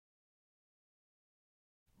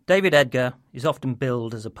David Edgar is often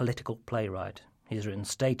billed as a political playwright. He has written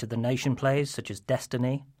State of the Nation plays such as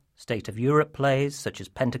Destiny, State of Europe plays such as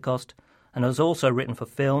Pentecost, and has also written for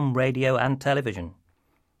film, radio and television.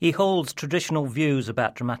 He holds traditional views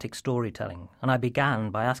about dramatic storytelling, and I began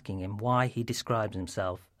by asking him why he describes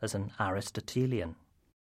himself as an Aristotelian.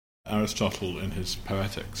 Aristotle, in his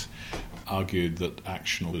Poetics, argued that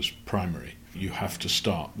action was primary. You have to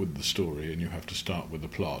start with the story and you have to start with the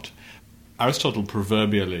plot. Aristotle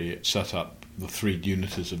proverbially set up the three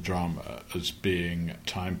unities of drama as being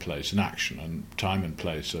time, place and action, and time and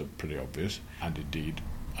place are pretty obvious, and indeed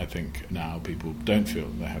I think now people don't feel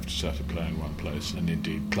they have to set a play in one place, and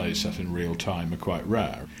indeed plays set in real time are quite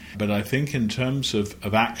rare. But I think in terms of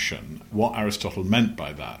action, what Aristotle meant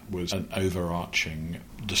by that was an overarching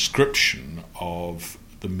description of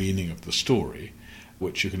the meaning of the story,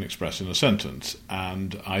 which you can express in a sentence.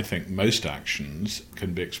 And I think most actions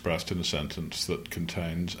can be expressed in a sentence that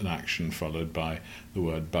contains an action followed by the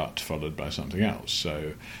word but, followed by something else.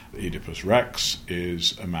 So Oedipus Rex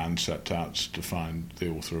is a man set out to find the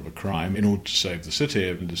author of a crime in order to save the city,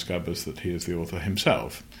 and discovers that he is the author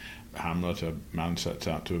himself. Hamlet, a man sets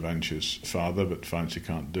out to avenge his father but finds he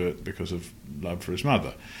can't do it because of love for his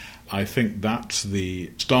mother. I think that's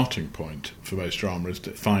the starting point for most drama, is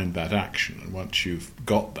to find that action, and once you've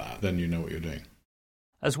got that, then you know what you're doing.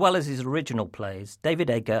 As well as his original plays, David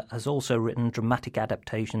Edgar has also written dramatic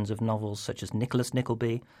adaptations of novels such as Nicholas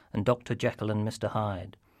Nickleby and Dr. Jekyll and Mr.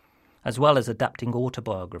 Hyde, as well as adapting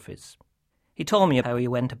autobiographies. He told me how he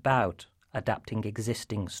went about adapting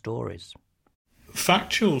existing stories.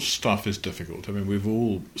 Factual stuff is difficult. I mean, we've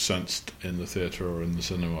all sensed in the theatre or in the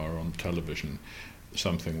cinema or on television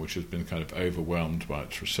something which has been kind of overwhelmed by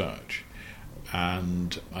its research.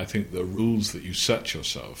 And I think the rules that you set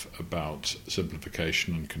yourself about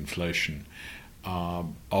simplification and conflation are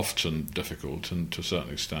often difficult, and to a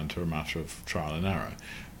certain extent are a matter of trial and error.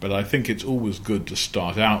 But I think it's always good to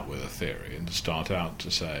start out with a theory, and to start out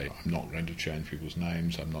to say, I'm not going to change people's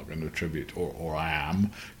names, I'm not going to attribute, or I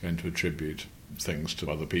am going to attribute things to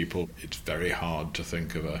other people. It's very hard to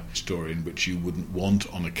think of a story in which you wouldn't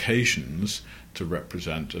want on occasions to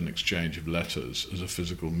represent an exchange of letters as a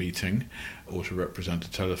physical meeting, or to represent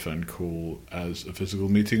a telephone call as a physical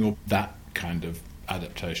meeting, or that kind of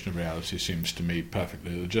adaptation of reality seems to me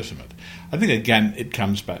perfectly legitimate. I think, again, it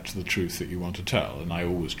comes back to the truth that you want to tell, and I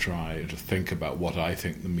always try to think about what I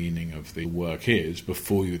think the meaning of the work is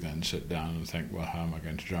before you then sit down and think, well, how am I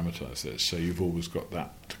going to dramatise this? So you've always got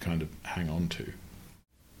that to kind of hang on to.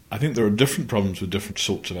 I think there are different problems with different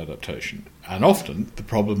sorts of adaptation, and often the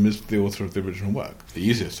problem is the author of the original work. The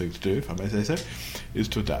easiest thing to do, if I may say so, is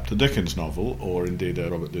to adapt a Dickens novel, or indeed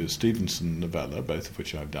a Robert Louis Stevenson novella, both of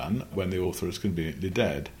which I've done, when the author is conveniently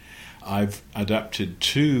dead. I've adapted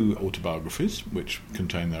two autobiographies, which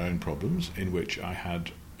contain their own problems, in which I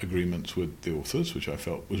had agreements with the authors, which I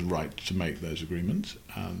felt was right to make those agreements,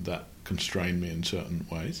 and that constrained me in certain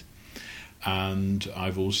ways. And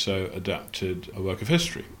I've also adapted a work of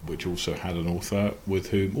history, which also had an author with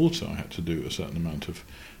whom also I had to do a certain amount of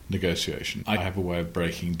negotiation. I have a way of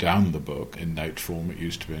breaking down the book in note form. It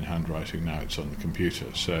used to be in handwriting, now it's on the computer.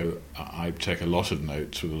 So I take a lot of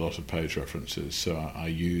notes with a lot of page references, so I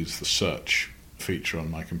use the search feature on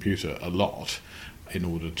my computer a lot in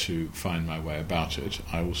order to find my way about it.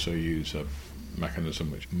 I also use a mechanism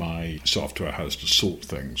which my software has to sort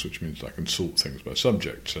things, which means I can sort things by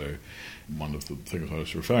subject. So one of the things I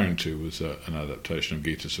was referring to was an adaptation of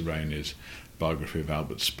Gita Sarani's biography of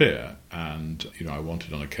Albert Speer, and I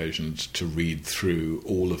wanted on occasions to read through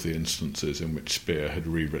all of the instances in which Speer had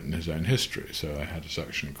rewritten his own history. So I had a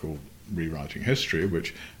section called Rewriting History,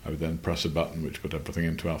 which I would then press a button which put everything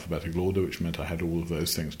into alphabetical order, which meant I had all of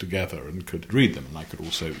those things together and could read them. And I could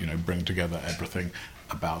also, bring together everything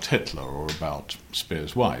about Hitler or about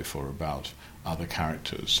Speer's wife or about other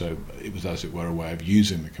characters. So it was, as it were, a way of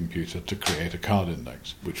using the computer to create a card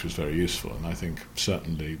index, which was very useful. And I think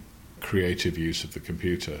certainly creative use of the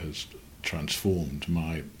computer has transformed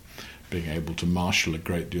my being able to marshal a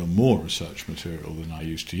great deal more research material than I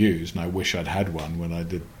used to use, and I wish I'd had one when I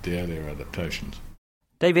did the earlier adaptations.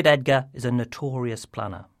 David Edgar is a notorious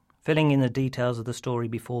planner, filling in the details of the story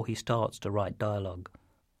before he starts to write dialogue.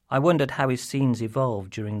 I wondered how his scenes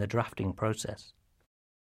evolved during the drafting process.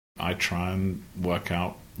 I try and work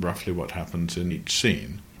out roughly what happens in each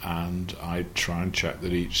scene, and I try and check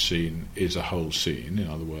that each scene is a whole scene. In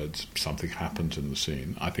other words, something happens in the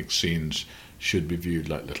scene. I think scenes should be viewed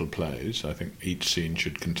like little plays. I think each scene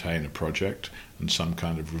should contain a project and some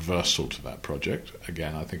kind of reversal to that project.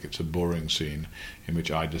 Again, I think it's a boring scene in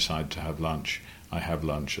which I decide to have lunch. I have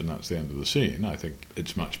lunch and that's the end of the scene. I think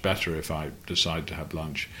it's much better if I decide to have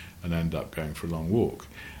lunch and end up going for a long walk.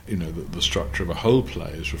 The structure of a whole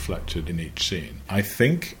play is reflected in each scene. I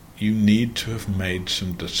think you need to have made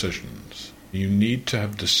some decisions. You need to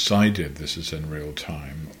have decided this is in real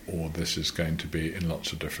time or this is going to be in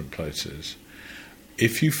lots of different places.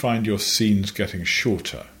 If you find your scenes getting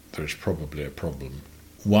shorter, there's probably a problem.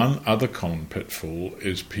 One other common pitfall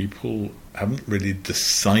is people haven't really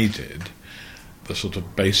decided the sort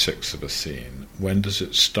of basics of a scene. When does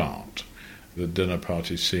it start? The dinner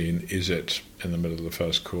party scene, is it in the middle of the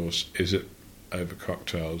first course? Is it over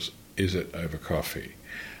cocktails? Is it over coffee?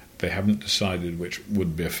 They haven't decided which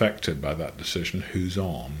would be affected by that decision, who's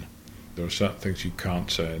on. There are certain things you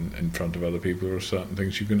can't say in front of other people. There are certain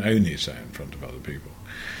things you can only say in front of other people.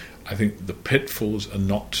 I think the pitfalls are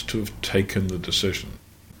not to have taken the decision.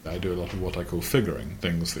 I do a lot of what I call figuring,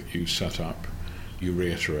 things that you set up, you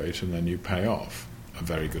reiterate, and then you pay off. A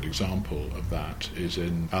very good example of that is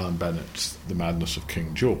in Alan Bennett's The Madness of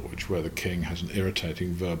King George, where the king has an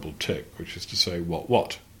irritating verbal tic, which is to say,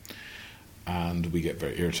 what? And we get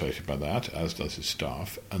very irritated by that, as does his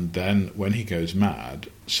staff. And then when he goes mad,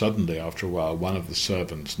 suddenly after a while, one of the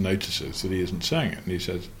servants notices that he isn't saying it. And he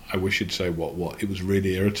says, I wish you'd say what. It was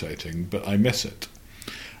really irritating, but I miss it.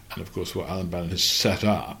 And of course, what Alan Bennett has set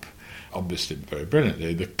up, obviously very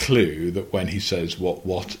brilliantly, the clue that when he says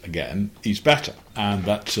what again, he's better. And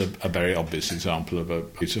that's a very obvious example of a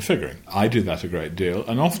piece of figuring. I do that a great deal,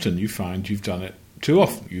 and often you find you've done it too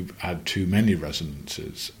often. You've had too many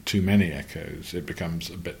resonances, too many echoes. It becomes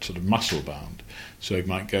a bit sort of muscle-bound. So you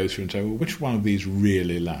might go through and say, well, which one of these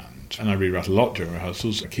really lands? And I rewrite a lot during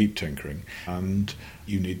rehearsals. I keep tinkering. And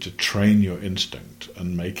you need to train your instinct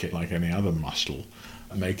and make it like any other muscle,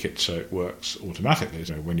 make it so it works automatically.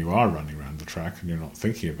 So when you are running around the track and you're not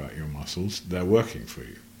thinking about your muscles, they're working for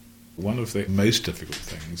you. One of the most difficult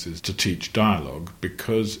things is to teach dialogue,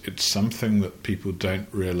 because it's something that people don't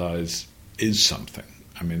realise is something.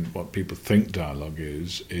 I mean, what people think dialogue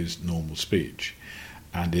is normal speech,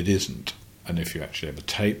 and it isn't. And if you actually ever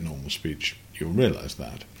tape normal speech, you'll realise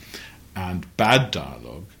that. And bad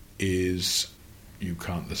dialogue is, you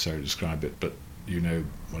can't necessarily describe it, but you know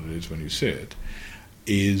what it is when you see it,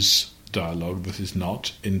 is dialogue that is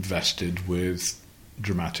not invested with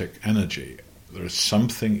dramatic energy. There is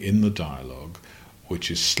something in the dialogue which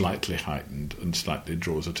is slightly heightened and slightly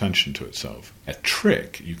draws attention to itself. A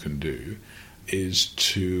trick you can do is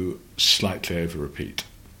to slightly over-repeat.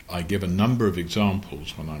 I give a number of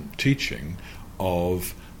examples when I'm teaching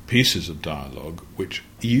of pieces of dialogue which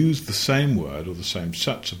use the same word or the same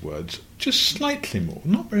sets of words just slightly more,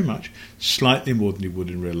 not very much, slightly more than you would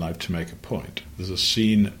in real life to make a point. There's a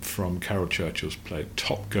scene from Carol Churchill's play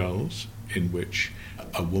Top Girls in which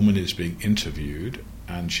a woman is being interviewed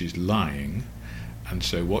and she's lying, and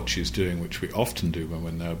so what she's doing, which we often do when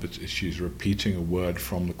we're nervous, is she's repeating a word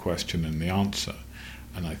from the question and the answer.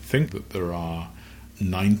 And I think that there are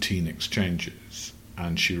 19 exchanges,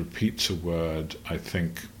 and she repeats a word, I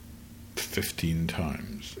think, 15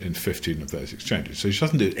 times in 15 of those exchanges. So she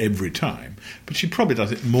doesn't do it every time, but she probably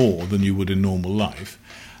does it more than you would in normal life,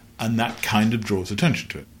 and that kind of draws attention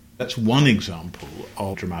to it. That's one example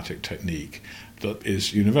of dramatic technique that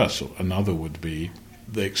is universal. Another would be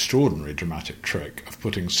the extraordinary dramatic trick of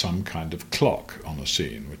putting some kind of clock on a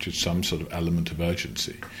scene, which is some sort of element of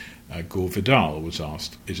urgency. Gore Vidal was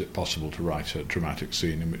asked, is it possible to write a dramatic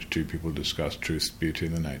scene in which two people discuss truth, beauty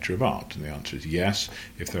and the nature of art? And the answer is yes,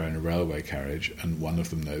 if they're in a railway carriage and one of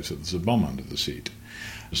them knows that there's a bomb under the seat.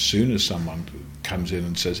 As soon as someone comes in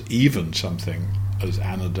and says even something as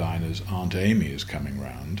anodyne as Aunt Amy is coming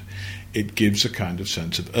round, it gives a kind of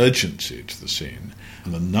sense of urgency to the scene.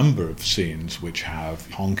 And the number of scenes which have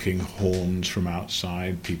honking horns from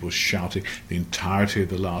outside, people shouting, the entirety of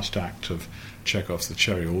the last act of Chekhov's The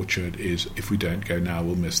Cherry Orchard is, if we don't go now,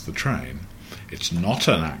 we'll miss the train. It's not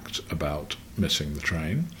an act about missing the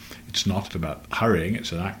train. It's not about hurrying.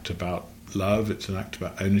 It's an act about love. It's an act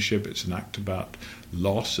about ownership. It's an act about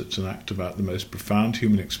loss. It's an act about the most profound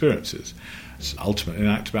human experiences. It's ultimately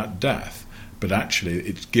an act about death. But actually,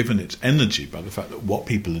 it's given its energy by the fact that what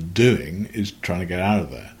people are doing is trying to get out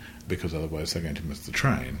of there, because otherwise they're going to miss the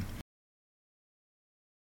train.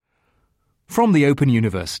 From the Open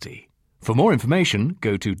University. For more information,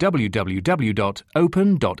 go to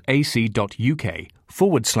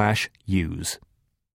www.open.ac.uk/use.